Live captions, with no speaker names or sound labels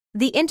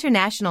The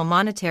International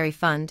Monetary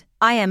Fund,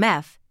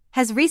 IMF,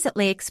 has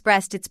recently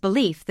expressed its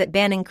belief that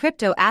banning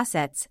crypto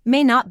assets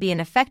may not be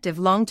an effective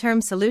long-term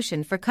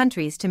solution for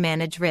countries to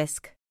manage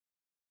risk.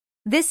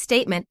 This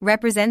statement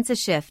represents a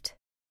shift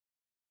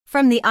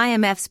from the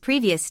IMF's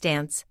previous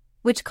stance,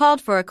 which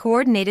called for a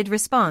coordinated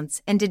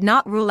response and did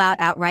not rule out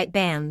outright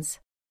bans.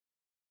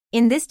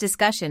 In this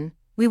discussion,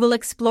 we will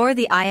explore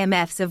the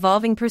IMF's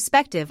evolving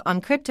perspective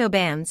on crypto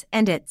bans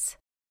and its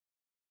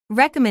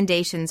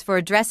recommendations for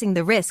addressing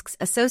the risks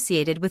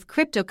associated with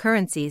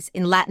cryptocurrencies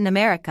in Latin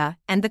America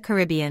and the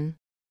Caribbean.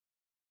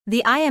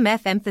 The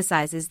IMF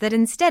emphasizes that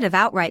instead of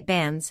outright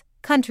bans,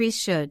 countries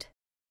should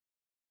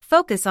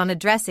focus on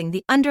addressing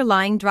the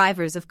underlying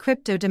drivers of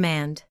crypto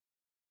demand.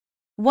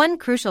 One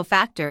crucial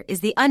factor is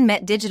the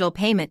unmet digital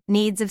payment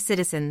needs of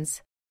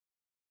citizens.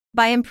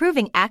 By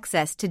improving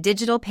access to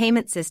digital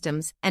payment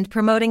systems and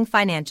promoting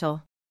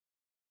financial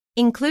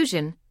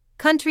inclusion,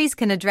 countries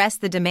can address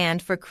the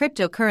demand for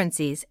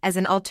cryptocurrencies as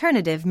an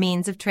alternative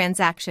means of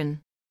transaction.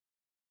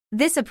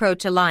 This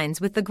approach aligns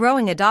with the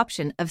growing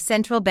adoption of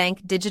central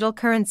bank digital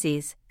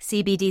currencies,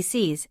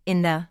 CBDCs,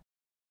 in the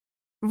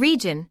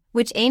region,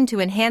 which aim to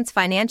enhance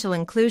financial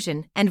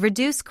inclusion and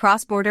reduce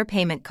cross-border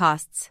payment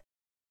costs.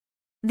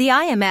 The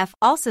IMF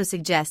also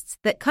suggests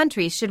that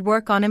countries should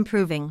work on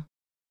improving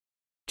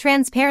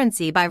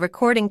transparency by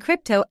recording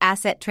crypto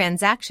asset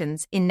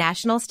transactions in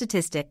national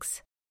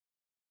statistics.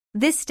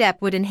 This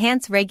step would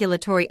enhance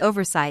regulatory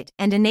oversight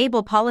and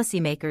enable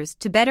policymakers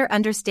to better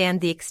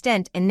understand the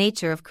extent and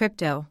nature of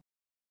crypto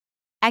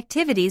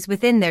activities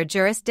within their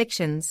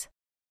jurisdictions.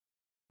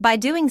 By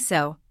doing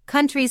so,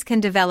 countries can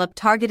develop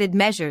targeted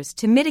measures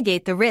to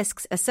mitigate the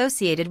risks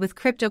associated with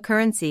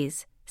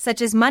cryptocurrencies,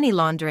 such as money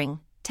laundering,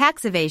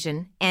 tax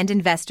evasion, and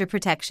investor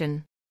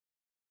protection.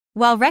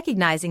 While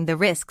recognizing the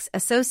risks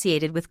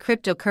associated with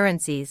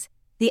cryptocurrencies,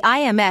 the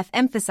IMF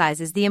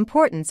emphasizes the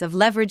importance of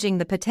leveraging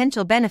the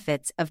potential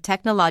benefits of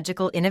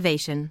technological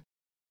innovation.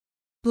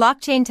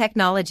 Blockchain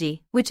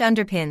technology, which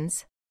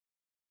underpins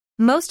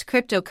most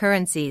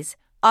cryptocurrencies,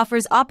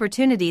 offers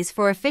opportunities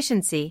for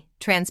efficiency,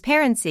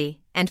 transparency,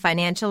 and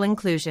financial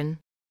inclusion.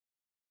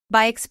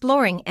 By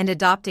exploring and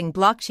adopting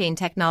blockchain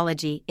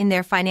technology in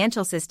their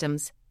financial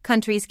systems,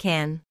 countries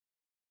can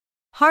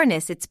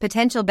harness its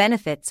potential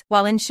benefits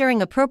while ensuring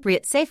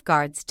appropriate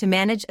safeguards to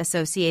manage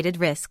associated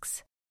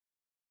risks.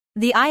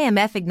 The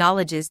IMF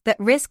acknowledges that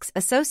risks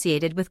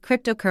associated with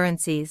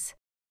cryptocurrencies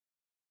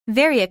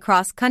vary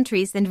across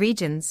countries and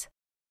regions.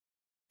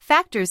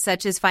 Factors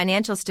such as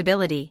financial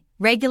stability,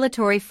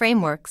 regulatory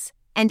frameworks,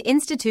 and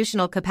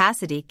institutional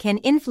capacity can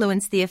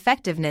influence the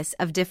effectiveness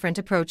of different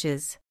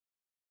approaches.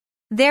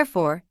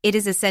 Therefore, it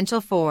is essential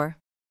for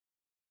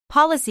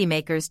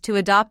policymakers to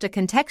adopt a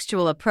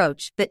contextual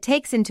approach that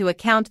takes into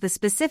account the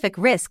specific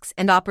risks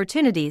and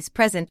opportunities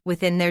present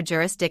within their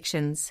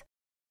jurisdictions.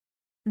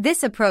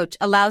 This approach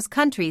allows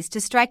countries to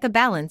strike a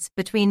balance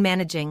between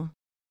managing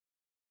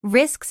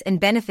risks and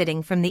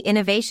benefiting from the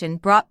innovation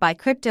brought by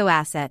crypto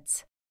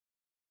assets.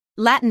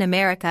 Latin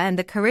America and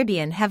the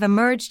Caribbean have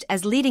emerged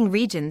as leading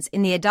regions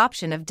in the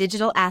adoption of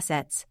digital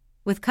assets,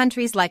 with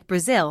countries like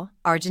Brazil,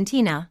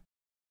 Argentina,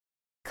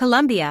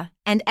 Colombia,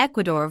 and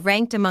Ecuador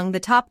ranked among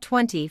the top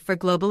 20 for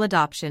global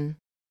adoption.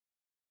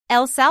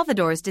 El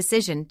Salvador's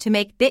decision to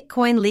make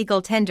Bitcoin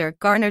legal tender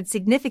garnered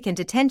significant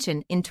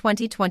attention in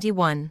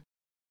 2021.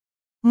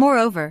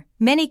 Moreover,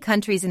 many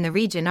countries in the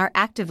region are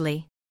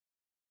actively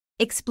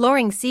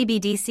exploring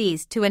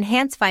CBDCs to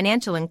enhance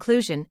financial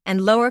inclusion and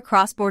lower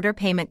cross-border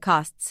payment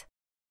costs.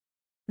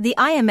 The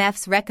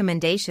IMF's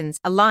recommendations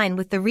align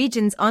with the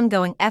region's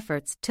ongoing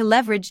efforts to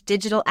leverage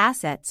digital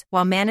assets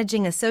while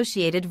managing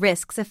associated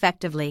risks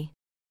effectively.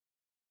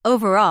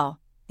 Overall,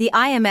 the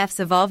IMF's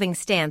evolving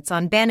stance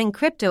on banning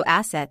crypto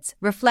assets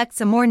reflects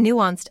a more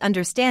nuanced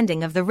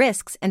understanding of the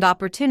risks and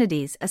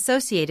opportunities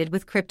associated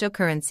with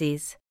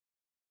cryptocurrencies.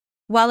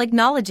 While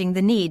acknowledging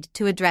the need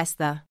to address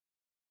the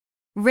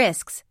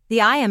risks, the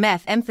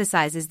IMF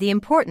emphasizes the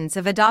importance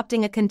of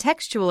adopting a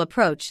contextual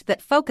approach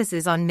that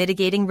focuses on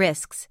mitigating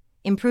risks,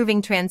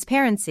 improving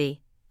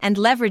transparency, and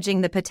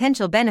leveraging the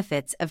potential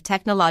benefits of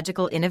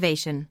technological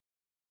innovation.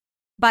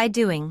 By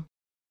doing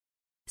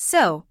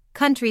so,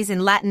 countries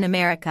in Latin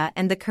America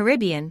and the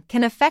Caribbean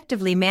can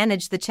effectively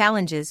manage the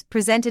challenges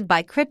presented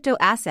by crypto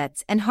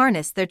assets and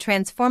harness their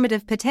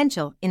transformative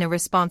potential in a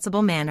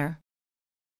responsible manner.